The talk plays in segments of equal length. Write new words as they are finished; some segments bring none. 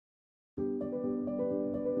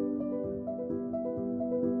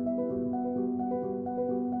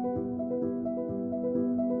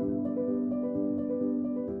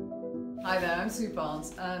Hi there, I'm Sue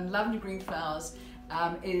Barnes, and Lavender Green Flowers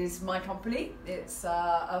is my company. It's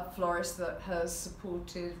a florist that has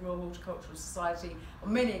supported Royal Horticultural Society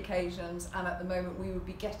on many occasions, and at the moment we would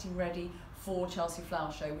be getting ready for Chelsea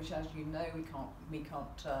Flower Show, which, as you know, we can't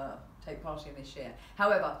take part in this year.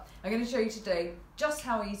 However, I'm going to show you today just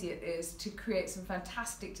how easy it is to create some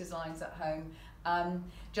fantastic designs at home,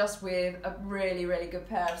 just with a really good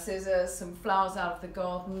pair of scissors, some flowers out of the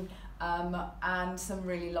garden, and some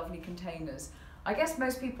really lovely containers. I guess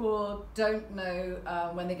most people don't know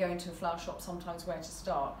when they go into a flower shop sometimes where to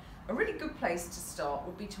start. A really good place to start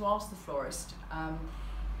would be to ask the florist,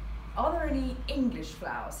 are there any English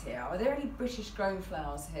flowers here? Are there any British grown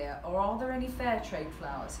flowers here? Or are there any fair trade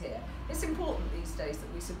flowers here? It's important these days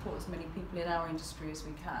that we support as many people in our industry as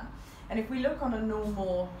we can. And if we look on a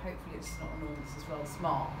normal, hopefully it's not a normal, this is well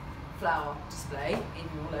smart, flower display in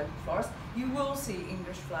your local florist, you will see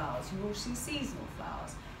English flowers, you will see seasonal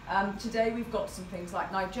flowers. Today we've got some things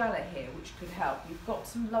like Nigella here which could help. We've got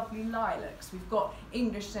some lovely lilacs, we've got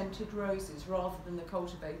English scented roses rather than the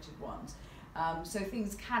cultivated ones. So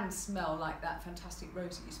things can smell like that fantastic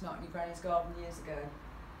rose that you smelt in your granny's garden years ago.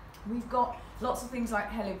 We've got lots of things like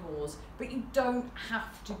hellebores, but you don't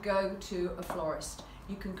have to go to a florist.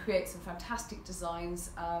 You can create some fantastic designs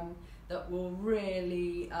that will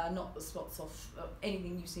really knock the spots off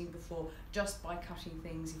anything you've seen before just by cutting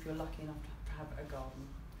things if you're lucky enough to have a garden.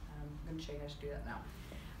 I'm going to show you how to do that now.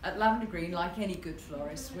 At Lavender Green, like any good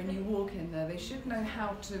florist, when you walk in there, they should know how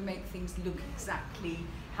to make things look exactly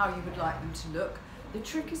how you would like them to look. The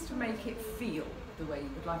trick is to make it feel the way you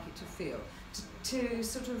would like it to feel, to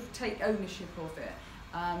sort of take ownership of it.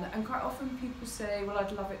 And quite often people say, well,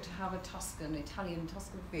 I'd love it to have a Italian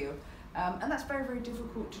Tuscan feel. And that's very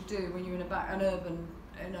difficult to do when you're in an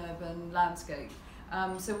urban landscape.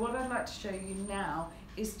 So what I'd like to show you now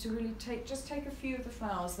is to really take a few of the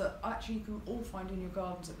flowers that actually you can all find in your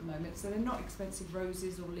gardens at the moment. So they're not expensive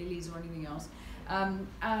roses or lilies or anything else.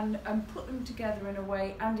 And put them together in a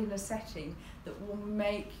way and in a setting that will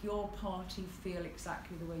make your party feel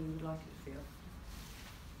exactly the way you would like it to feel.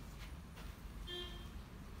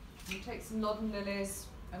 I'm going to take some Loddon lilies,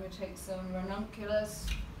 I'm going to take some ranunculus,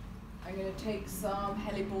 I'm going to take some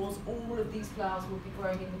hellebores. All of these flowers will be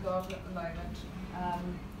growing in the garden at the moment.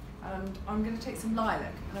 And I'm going to take some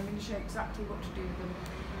lilac, and I'm going to show you exactly what to do with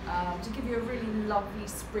them to give you a really lovely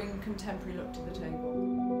spring contemporary look to the table.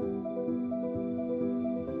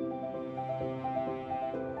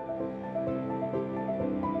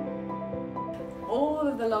 All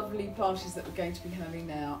of the lovely parties that we're going to be having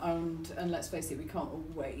now, and let's face it, we can't all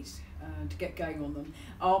wait to get going on them,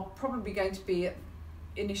 are probably going to be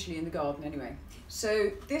initially in the garden anyway.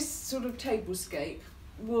 So this sort of tablescape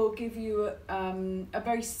will give you a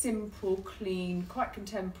very simple, clean, quite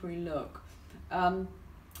contemporary look. And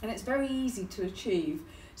it's very easy to achieve.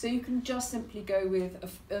 So you can just simply go with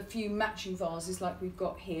a few matching vases like we've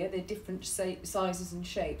got here. They're different sizes and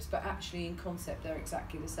shapes, but actually in concept they're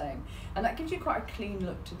exactly the same. And that gives you quite a clean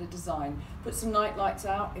look to the design. Put some night lights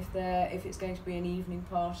out if it's going to be an evening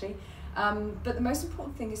party. But the most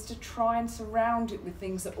important thing is to try and surround it with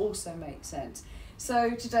things that also make sense.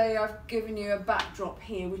 So today I've given you a backdrop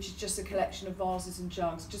here, which is just a collection of vases and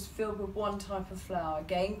jugs, just filled with one type of flower.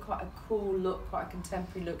 Again, quite a cool look, quite a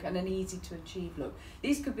contemporary look, and an easy to achieve look.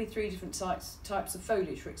 These could be 3 different types of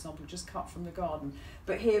foliage, for example, just cut from the garden.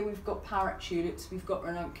 But here we've got parrot tulips, we've got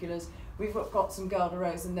ranunculus, we've got some Garda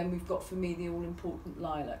rose, and then we've got, for me, the all-important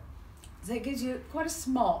lilac. So it gives you quite a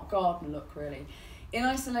smart garden look, really. In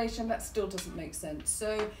isolation, that still doesn't make sense.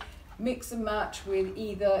 So mix and match with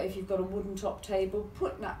either, if you've got a wooden top table,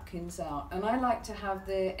 put napkins out. And I like to have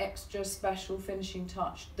the extra special finishing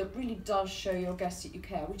touch that really does show your guests that you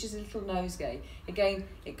care, which is a little nosegay. Again,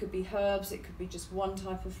 it could be herbs, it could be just one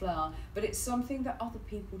type of flower, but it's something that other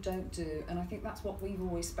people don't do. And I think that's what we've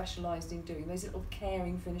always specialised in doing, those little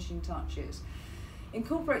caring finishing touches.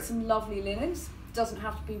 Incorporate some lovely linens. Doesn't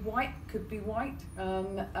have to be white, could be white,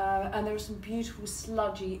 and there are some beautiful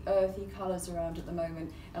sludgy, earthy colours around at the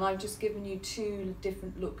moment, and I've just given you 2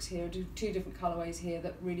 different looks here, 2 different colourways here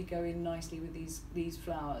that really go in nicely with these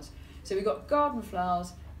flowers. So we've got garden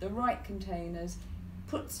flowers, the right containers,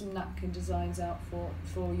 put some napkin designs out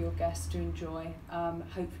for your guests to enjoy,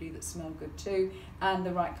 hopefully that smell good too, and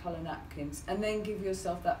the right colour napkins, and then give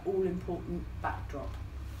yourself that all-important backdrop.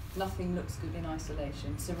 Nothing looks good in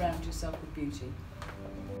isolation. Surround yourself with beauty.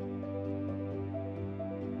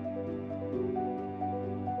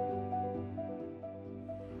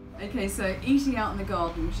 Okay, so eating out in the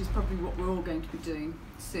garden, which is probably what we're all going to be doing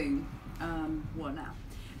soon, well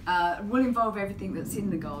now, will involve everything that's in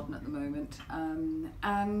the garden at the moment.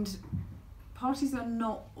 And parties are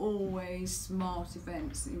not always smart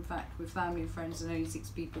events. In fact, with family and friends and only 6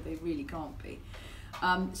 people, they really can't be.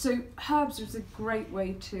 So herbs is a great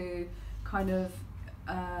way to kind of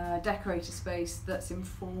decorate a space that's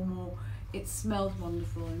informal. It smells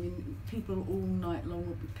wonderful. I mean, people all night long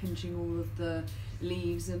will be pinching all of the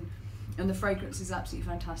leaves, and the fragrance is absolutely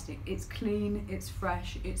fantastic. It's clean, it's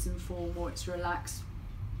fresh, it's informal, it's relaxed.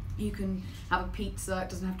 You can have a pizza, it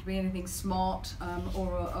doesn't have to be anything smart,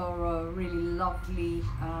 or a really lovely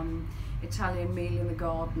Italian meal in the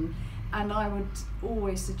garden. And I would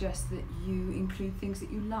always suggest that you include things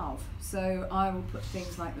that you love. So I will put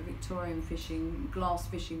things like the Victorian fishing, glass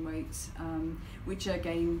fishing weights, which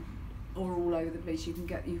again are all over the place. You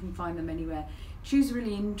can find them anywhere. Choose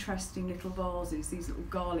really interesting little vases. These little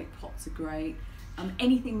garlic pots are great.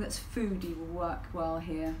 Anything that's foodie will work well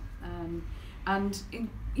here.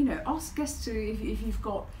 Ask guests to, if you've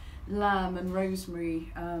got lamb and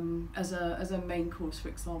rosemary as a main course, for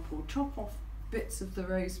example, chop off bits of the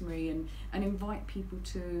rosemary and invite people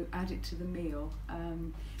to add it to the meal.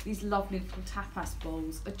 These lovely little tapas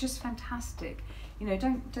bowls are just fantastic.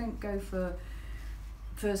 Don't go for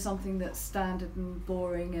something that's standard and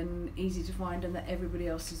boring and easy to find and that everybody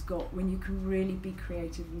else has got, when you can really be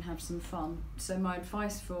creative and have some fun. So my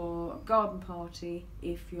advice for a garden party,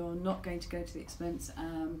 if you're not going to go to the expense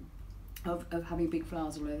of having big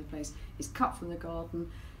flowers all over the place, is cut from the garden.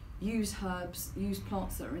 Use herbs, use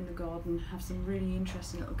plants that are in the garden, have some really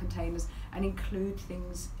interesting little containers, and include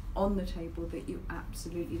things on the table that you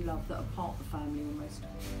absolutely love, that are part of the family almost.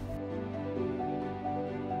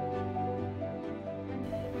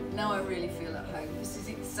 Now I really feel at home. This is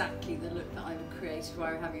exactly the look that I would create if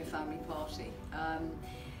I were having a family party.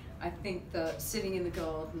 I think that sitting in the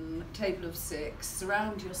garden, table of 6,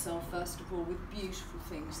 surround yourself first of all with beautiful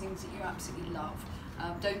things that you absolutely love.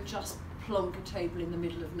 Don't just plonk a table in the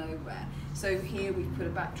middle of nowhere. So here we've put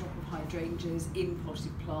a backdrop of hydrangeas in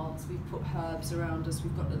potted plants, we've put herbs around us,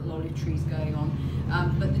 we've got little olive trees going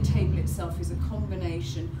on, but the table itself is a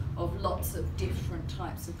combination of lots of different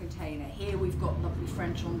types of container. Here we've got lovely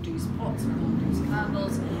French enduise pots with enduise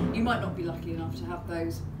candles. You might not be lucky enough to have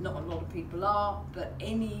those, not a lot of people are, but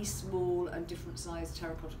any small and different sized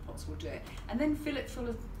terracotta pots will do it. And then fill it full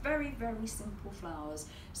of very, very simple flowers.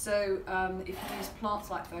 So if you use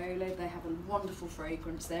plants like viola, they have a wonderful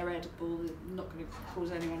fragrance, they're edible, they're not going to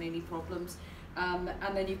cause anyone any problems. And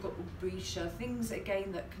then you've got Albrecia, things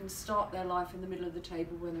again that can start their life in the middle of the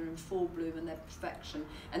table when they're in full bloom and they're perfection,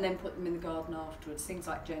 and then put them in the garden afterwards. Things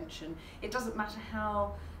like gentian. It doesn't matter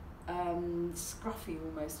how scruffy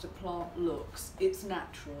almost a plant looks, it's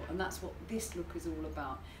natural, and that's what this look is all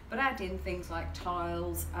about. But add in things like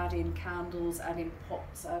tiles, add in candles, add in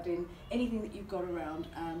pots, add in anything that you've got around,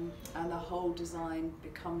 and the whole design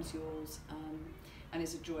becomes yours, and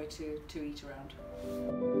is a joy to eat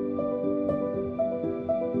around.